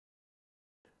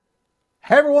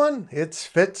Hey everyone, it's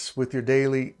Fitz with your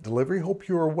daily delivery. Hope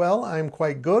you are well. I'm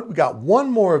quite good. We got one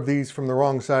more of these from the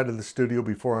wrong side of the studio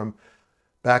before I'm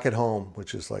back at home,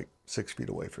 which is like 6 feet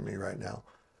away from me right now.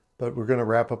 But we're going to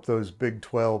wrap up those Big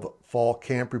 12 fall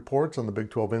camp reports on the Big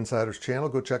 12 Insiders channel.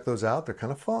 Go check those out. They're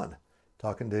kind of fun.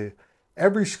 Talking to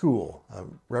every school, a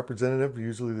representative,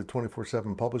 usually the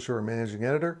 24/7 publisher or managing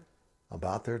editor,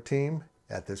 about their team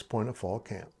at this point of fall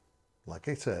camp. Like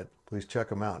I said, please check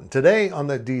them out. And today on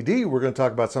the DD, we're going to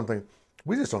talk about something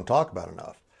we just don't talk about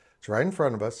enough. It's right in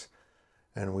front of us,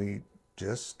 and we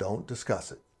just don't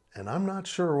discuss it. And I'm not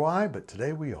sure why, but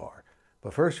today we are.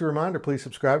 But first, a reminder, please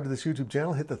subscribe to this YouTube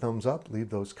channel, hit the thumbs up, leave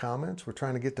those comments. We're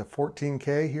trying to get to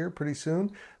 14K here pretty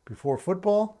soon before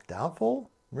football. Doubtful,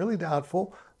 really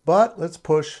doubtful, but let's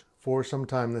push for some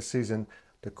time this season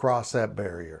to cross that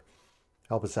barrier.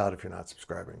 Help us out if you're not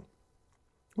subscribing.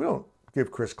 We don't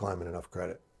give Chris Klieman enough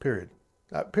credit, period.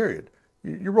 Period.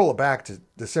 You roll it back to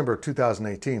December of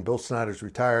 2018. Bill Snyder's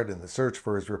retired and the search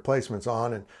for his replacement's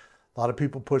on, and a lot of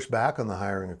people pushed back on the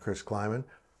hiring of Chris Klieman.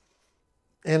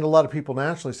 And a lot of people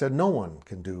nationally said no one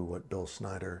can do what Bill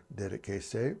Snyder did at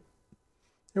K-State.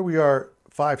 Here we are,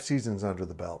 5 seasons under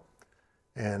the belt,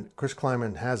 and Chris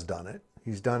Klieman has done it.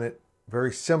 He's done it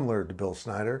very similar to Bill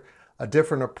Snyder, a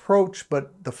different approach,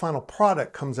 but the final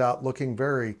product comes out looking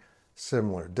very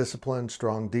similar. Discipline,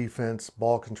 strong defense,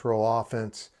 ball control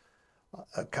offense,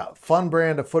 a fun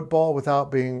brand of football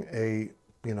without being a,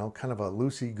 kind of a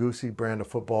loosey-goosey brand of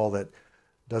football that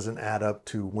doesn't add up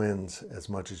to wins as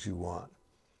much as you want.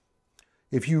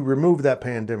 If you remove that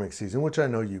pandemic season, which I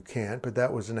know you can't, but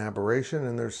that was an aberration,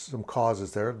 and there's some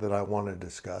causes there that I want to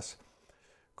discuss.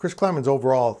 Chris Klieman's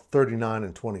overall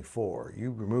 39-24.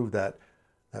 You remove that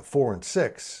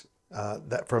 4-6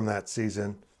 from that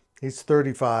season, he's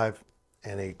 35-18.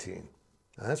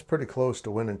 Now, that's pretty close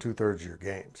to winning 2/3 of your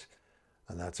games,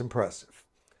 and that's impressive.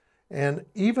 And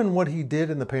even what he did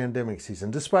in the pandemic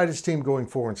season, despite his team going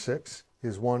 4-6,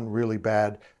 his one really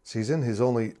bad season, his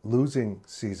only losing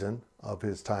season of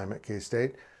his time at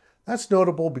K-State, that's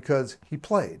notable because he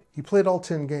played. He played all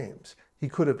 10 games. He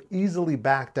could have easily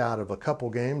backed out of a couple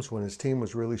games when his team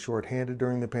was really shorthanded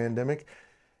during the pandemic,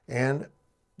 and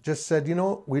just said,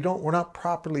 we're not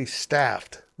properly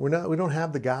staffed. We don't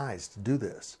have the guys to do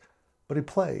this. But he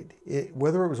played.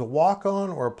 Whether it was a walk-on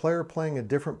or a player playing a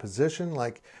different position,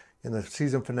 like in the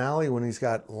season finale when he's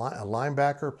got a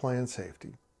linebacker playing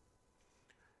safety.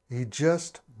 He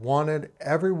just wanted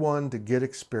everyone to get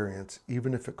experience,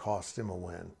 even if it cost him a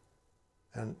win.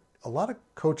 And a lot of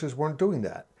coaches weren't doing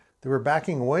that. They were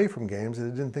backing away from games that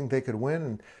they didn't think they could win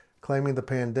and claiming the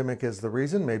pandemic as the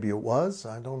reason. Maybe it was,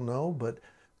 I don't know, but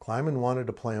Klieman wanted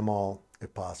to play them all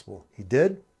if possible. He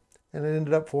did, and it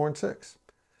ended up 4-6.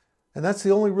 And that's the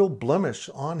only real blemish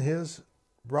on his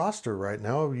roster right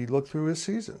now if you look through his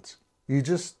seasons. He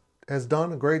just has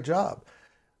done a great job.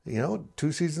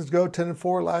 2 seasons ago,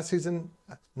 10-4. Last season,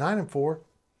 9-4.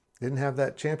 Didn't have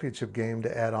that championship game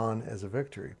to add on as a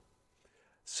victory.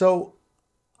 So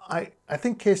I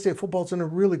think K-State football's in a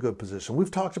really good position.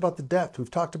 We've talked about the depth. We've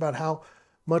talked about how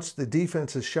much the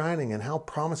defense is shining and how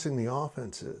promising the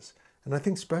offense is. And I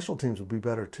think special teams will be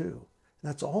better too. And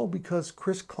that's all because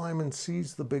Chris Klieman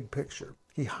sees the big picture.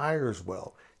 He hires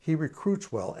well. He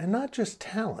recruits well. And not just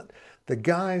talent, the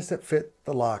guys that fit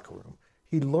the locker room.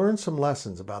 He learned some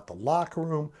lessons about the locker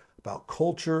room, about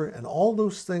culture, and all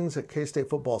those things that K-State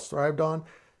football thrived on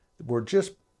were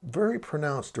just very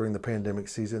pronounced during the pandemic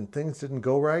season. Things didn't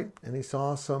go right, and he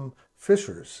saw some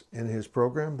fissures in his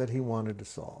program that he wanted to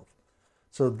solve.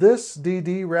 So this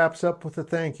DD wraps up with a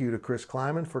thank you to Chris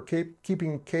Klieman for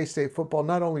keeping K-State football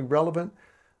not only relevant,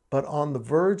 but on the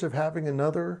verge of having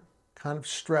another kind of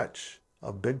stretch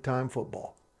of big-time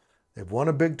football. They've won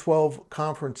a Big 12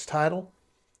 conference title.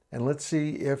 And let's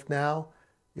see if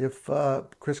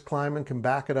Chris Klieman can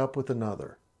back it up with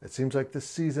another. It seems like this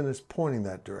season is pointing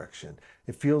that direction.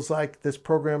 It feels like this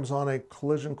program's on a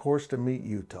collision course to meet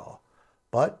Utah.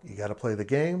 But you got to play the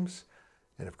games.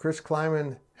 And if Chris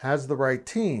Klieman has the right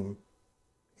team,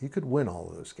 he could win all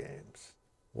of those games.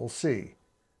 We'll see.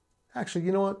 Actually,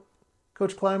 you know what?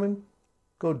 Coach Klieman,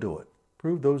 go do it.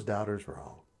 Prove those doubters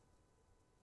wrong.